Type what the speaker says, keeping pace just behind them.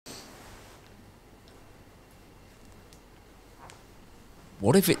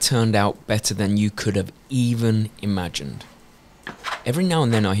What if it turned out better than you could have even imagined? Every now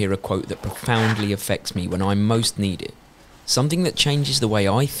and then I hear a quote that profoundly affects me when I most need it. Something that changes the way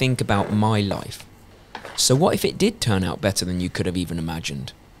I think about my life. So what if it did turn out better than you could have even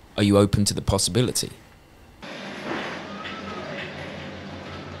imagined? Are you open to the possibility?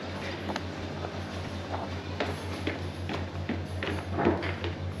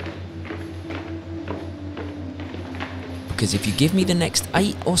 Because if you give me the next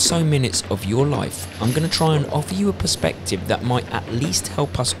 8 or so minutes of your life, I'm going to try and offer you a perspective that might at least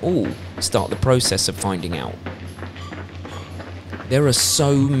help us all start the process of finding out. There are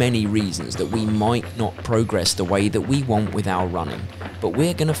so many reasons that we might not progress the way that we want with our running, but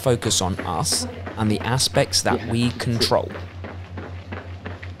we're going to focus on us and the aspects that we control.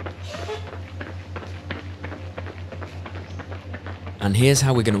 And here's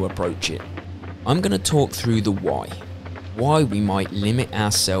how we're going to approach it. I'm going to talk through the why we might limit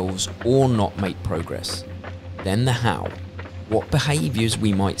ourselves or not make progress. Then the how, what behaviours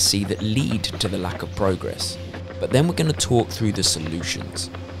we might see that lead to the lack of progress. But then we're going to talk through the solutions.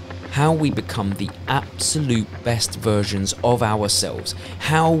 How we become the absolute best versions of ourselves.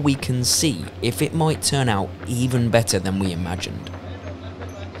 How we can see if it might turn out even better than we imagined.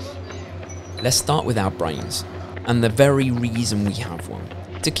 Let's start with our brains, and the very reason we have one,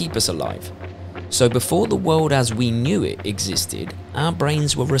 to keep us alive. So before the world as we knew it existed, our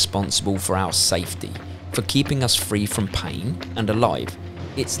brains were responsible for our safety, for keeping us free from pain and alive.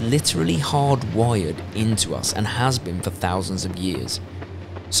 It's literally hardwired into us and has been for thousands of years.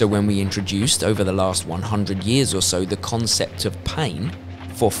 So when we introduced over the last 100 years or so the concept of pain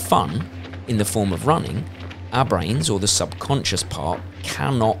for fun in the form of running, our brains, or the subconscious part,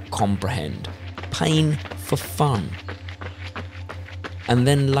 cannot comprehend. Pain for fun. And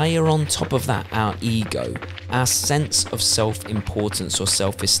then layer on top of that our ego, our sense of self-importance or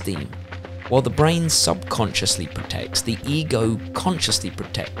self-esteem. While the brain subconsciously protects, the ego consciously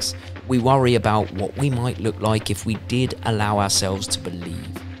protects. We worry about what we might look like if we did allow ourselves to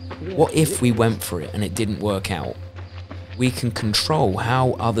believe. What if we went for it and it didn't work out? We can control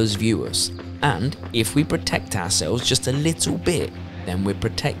how others view us. And if we protect ourselves just a little bit, then we're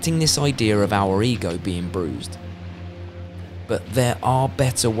protecting this idea of our ego being bruised. But there are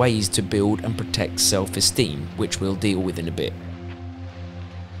better ways to build and protect self-esteem, which we'll deal with in a bit.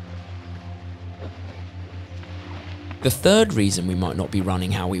 The third reason we might not be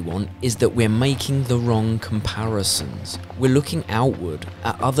running how we want is that we're making the wrong comparisons. We're looking outward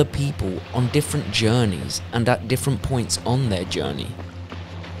at other people on different journeys and at different points on their journey.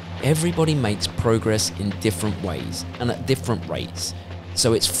 Everybody makes progress in different ways and at different rates.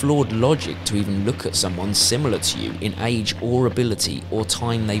 So it's flawed logic to even look at someone similar to you in age or ability or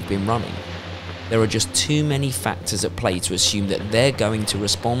time they've been running. There are just too many factors at play to assume that they're going to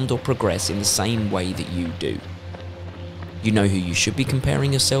respond or progress in the same way that you do. You know who you should be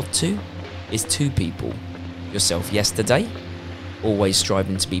comparing yourself to? Is 2 people. Yourself yesterday, always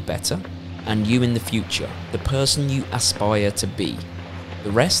striving to be better, and you in the future, the person you aspire to be.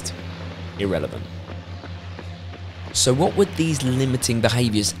 The rest, irrelevant. So what would these limiting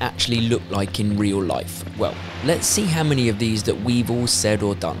behaviours actually look like in real life? Well, let's see how many of these that we've all said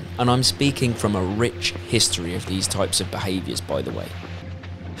or done, and I'm speaking from a rich history of these types of behaviours, by the way.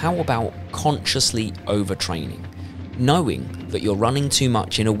 How about consciously overtraining? Knowing that you're running too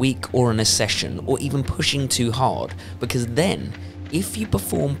much in a week or in a session, or even pushing too hard, because then, if you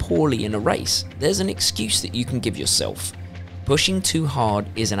perform poorly in a race, there's an excuse that you can give yourself. Pushing too hard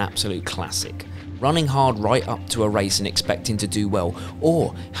is an absolute classic. Running hard right up to a race and expecting to do well,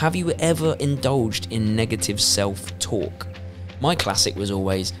 or have you ever indulged in negative self-talk? My classic was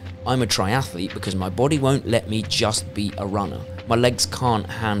always, I'm a triathlete because my body won't let me just be a runner. My legs can't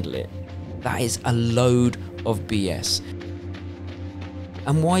handle it. That is a load of BS.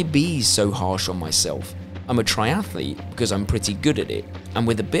 And why be so harsh on myself? I'm a triathlete because I'm pretty good at it, and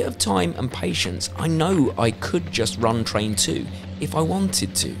with a bit of time and patience, I know I could just run train too if I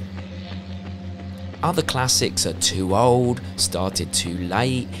wanted to. Other classics are too old, started too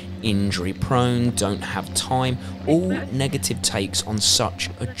late, injury prone, don't have time, all negative takes on such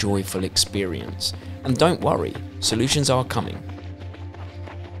a joyful experience. And don't worry, solutions are coming.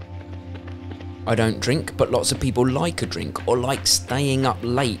 I don't drink, but lots of people like a drink or like staying up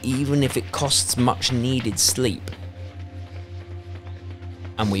late even if it costs much needed sleep.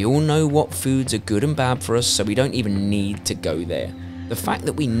 And we all know what foods are good and bad for us, so we don't even need to go there. The fact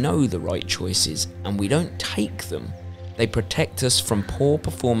that we know the right choices and we don't take them, they protect us from poor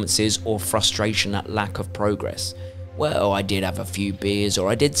performances or frustration at lack of progress. Well, I did have a few beers or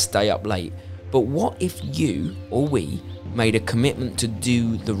I did stay up late, but what if you or we made a commitment to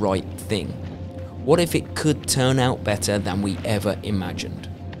do the right thing? What if it could turn out better than we ever imagined?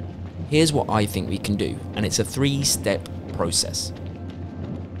 Here's what I think we can do, and it's a 3-step process.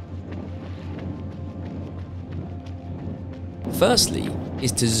 Firstly,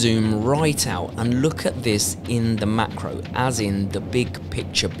 is to zoom right out and look at this in the macro, as in the big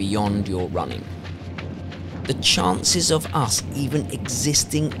picture beyond your running. The chances of us even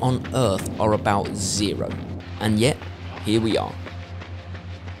existing on Earth are about 0, and yet here we are.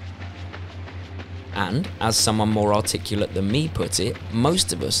 And, as someone more articulate than me put it,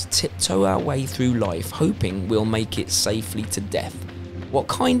 most of us tiptoe our way through life hoping we'll make it safely to death. What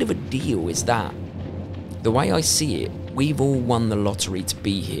kind of a deal is that? The way I see it, we've all won the lottery to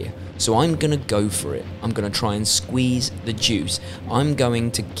be here, so I'm gonna go for it. I'm gonna try and squeeze the juice. I'm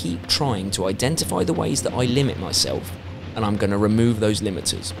going to keep trying to identify the ways that I limit myself, and I'm gonna remove those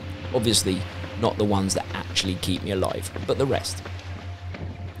limiters. Obviously, not the ones that actually keep me alive, but the rest.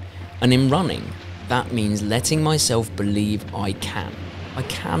 And in running, that means letting myself believe I can. I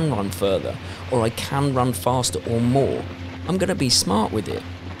can run further, or I can run faster or more. I'm gonna be smart with it,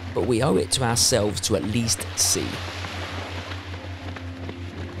 but we owe it to ourselves to at least see.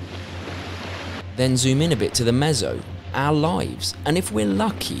 Then zoom in a bit to the meso, our lives, and if we're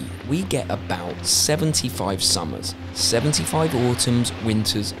lucky, we get about 75 summers, 75 autumns,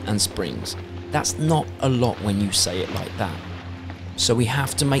 winters and springs. That's not a lot when you say it like that. So we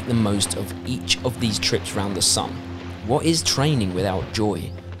have to make the most of each of these trips round the sun. What is training without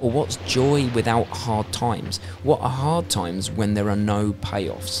joy? Or what's joy without hard times? What are hard times when there are no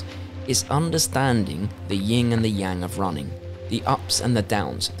payoffs? It's understanding the yin and the yang of running, the ups and the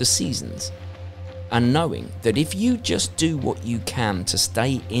downs, the seasons. And knowing that if you just do what you can to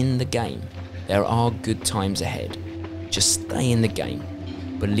stay in the game, there are good times ahead. Just stay in the game.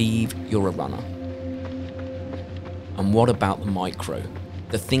 Believe you're a runner. And what about the micro?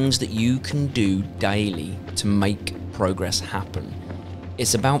 The things that you can do daily to make progress happen.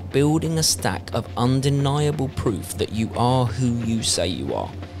 It's about building a stack of undeniable proof that you are who you say you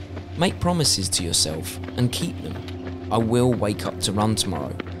are. Make promises to yourself and keep them. I will wake up to run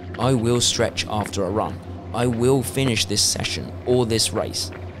tomorrow. I will stretch after a run. I will finish this session or this race.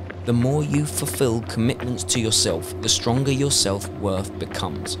 The more you fulfill commitments to yourself, the stronger your self-worth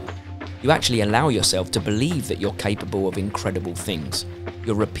becomes. You actually allow yourself to believe that you're capable of incredible things.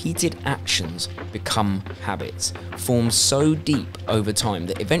 Your repeated actions become habits, form so deep over time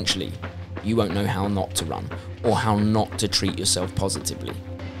that eventually you won't know how not to run or how not to treat yourself positively.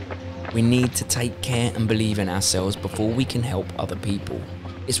 We need to take care and believe in ourselves before we can help other people.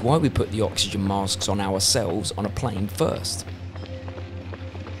 It's why we put the oxygen masks on ourselves on a plane first.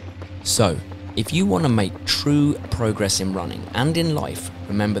 So, if you want to make true progress in running and in life,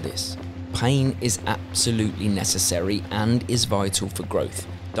 remember this. Pain is absolutely necessary and is vital for growth.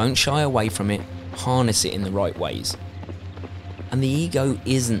 Don't shy away from it, harness it in the right ways. And the ego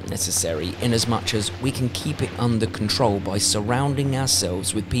isn't necessary in as much as we can keep it under control by surrounding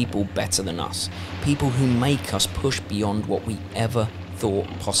ourselves with people better than us, people who make us push beyond what we ever thought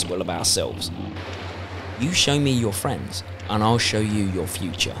possible of ourselves. You show me your friends and I'll show you your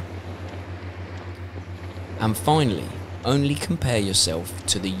future. And finally, only compare yourself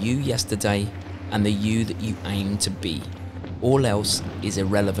to the you yesterday and the you that you aim to be. All else is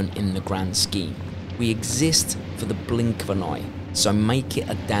irrelevant in the grand scheme. We exist for the blink of an eye, so make it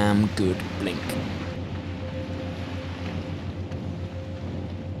a damn good blink.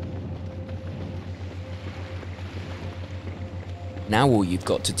 Now all you've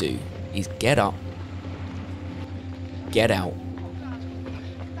got to do is get up, get out,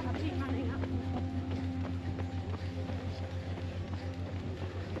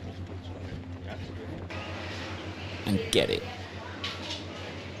 and get it.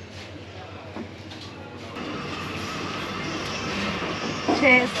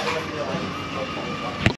 Cheers.